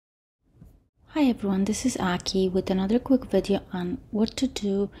Hi everyone, this is Aki with another quick video on what to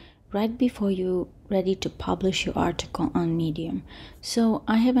do right before you're ready to publish your article on Medium. So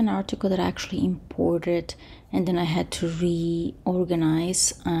I have an article that I actually imported and then I had to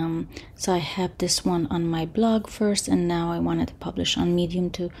reorganize. So I have this one on my blog first, and now I wanted to publish on Medium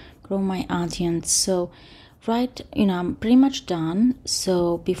to grow my audience. So I'm pretty much done.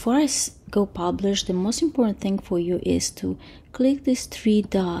 So before I go publish, the most important thing for you is to click these three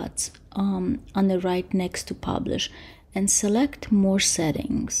dots on the right next to publish and select more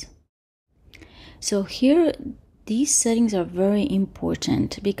settings. So here, these settings are very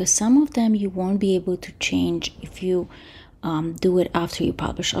important because some of them you won't be able to change if you do it after you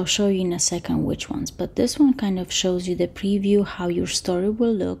publish. I'll show you in a second which ones, but this one kind of shows you the preview, how your story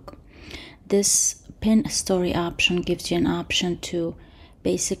will look. This pin story option gives you an option to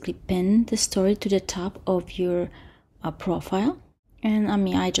basically pin the story to the top of your profile. And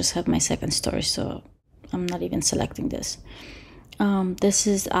I just have my second story, so I'm not even selecting this. This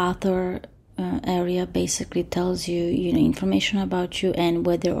is author area, basically tells you, information about you and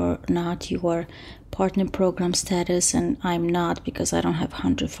whether or not you are partner program status, and I'm not because I don't have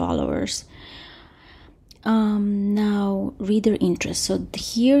 100 followers. Now reader interest. So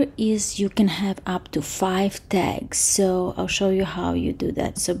here is, you can have up to 5 tags. So I'll show you how you do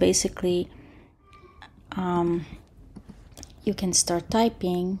that. So basically, you can start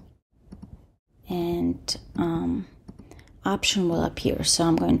typing and option will appear. So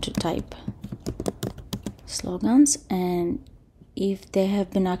I'm going to type slogans, and if they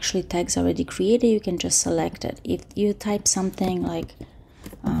have been actually tags already created, you can just select it. If you type something like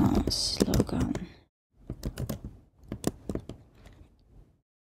slogan,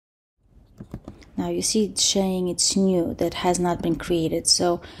 now you see it's saying it's new, that has not been created.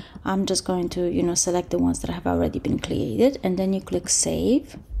 So I'm just going to select the ones that have already been created, and then you click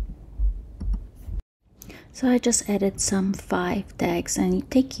save. So I just added some 5 tags, and you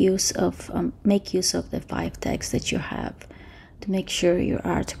take use of make use of the 5 tags that you have to make sure your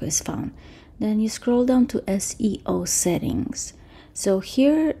article is found. Then you scroll down to SEO settings. So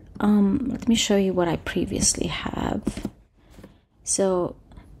here, let me show you what I previously have. So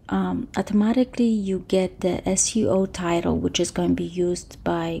automatically you get the SEO title, which is going to be used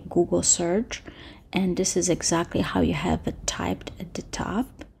by Google search, and this is exactly how you have it typed at the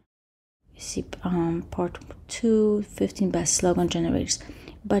top. You see part 2, 15 best slogan generators,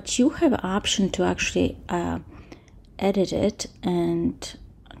 but you have an option to actually edit it and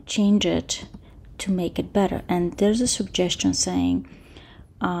change it to make it better. And there's a suggestion saying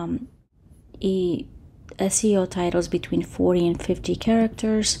SEO titles between 40 and 50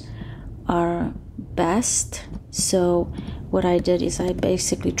 characters are best. So what I did is I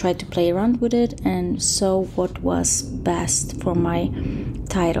basically tried to play around with it and saw what was best for my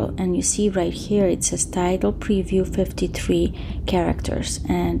title. And you see right here it says title preview 53 characters,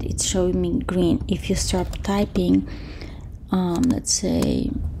 and it's showing me green. If you start typing let's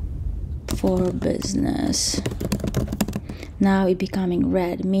say for business, now it's becoming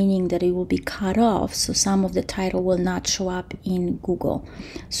red, meaning that it will be cut off, so some of the title will not show up in Google.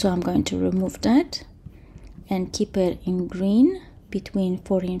 So I'm going to remove that and keep it in green between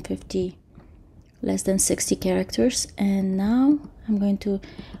 40 and 50, less than 60 characters. And now I'm going to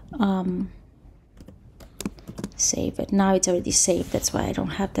save it. Now it's already saved, that's why I don't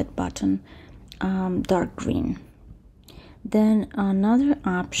have that button dark green. Then another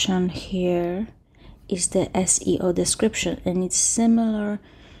option here is the SEO description, and it's similar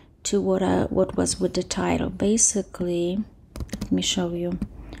to what was with the title. Basically, let me show you.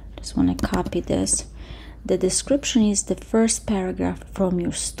 Just want to copy this. The description is the first paragraph from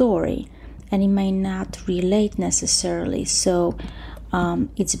your story, and it may not relate necessarily. So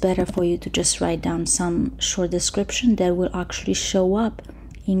it's better for you to just write down some short description that will actually show up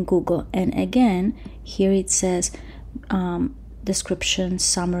in Google. And again, here it says description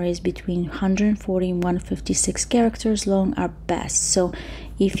summaries between 140 and 156 characters long are best. So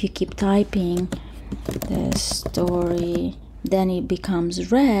if you keep typing the story, then it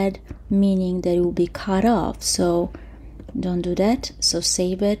becomes red, meaning that it will be cut off. So don't do that. So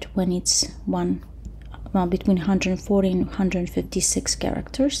save it when it's between 140 and 156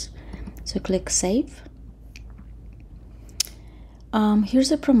 characters. So click save.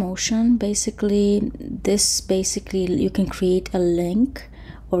 Here's a promotion. Basically you can create a link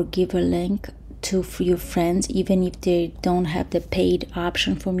or give a link to your friends. Even if they don't have the paid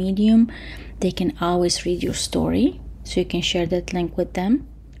option for Medium, they can always read your story, so you can share that link with them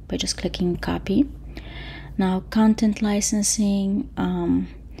by just clicking copy. Now content licensing,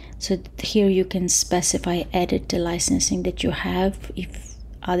 so here you can specify, edit the licensing that you have, if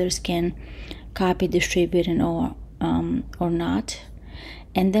others can copy distributed or not.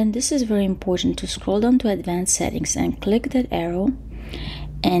 And then this is very important to scroll down to advanced settings and click that arrow.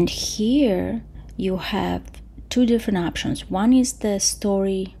 And here you have two different options. One is the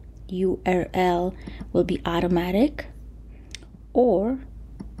story URL will be automatic, or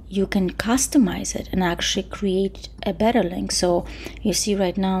you can customize it and actually create a better link. So you see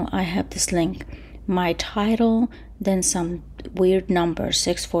right now I have this link, my title, then some weird number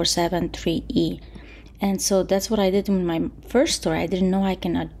 6473E. And so that's what I did in my first story. I didn't know I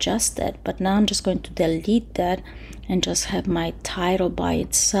can adjust that, but now I'm just going to delete that and just have my title by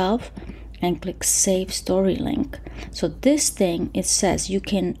itself and click Save Story Link. So this thing, it says you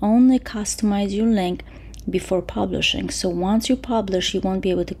can only customize your link before publishing. So once you publish, you won't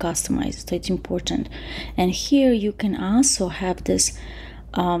be able to customize it. So it's important. And here you can also have this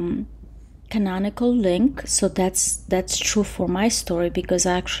canonical link. So that's true for my story, because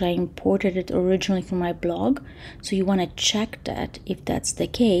actually I imported it originally from my blog. So you want to check that if that's the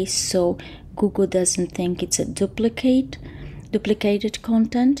case, so Google doesn't think it's a duplicated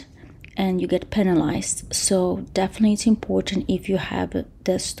content and you get penalized. So definitely it's important if you have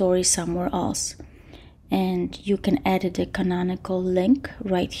the story somewhere else. And you can edit the canonical link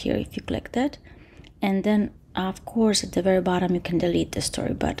right here if you click that. And then of course at the very bottom you can delete the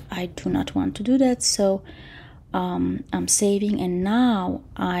story, but I do not want to do that. So I'm saving, and now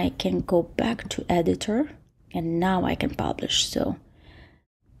I can go back to editor and now I can publish. So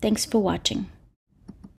thanks for watching.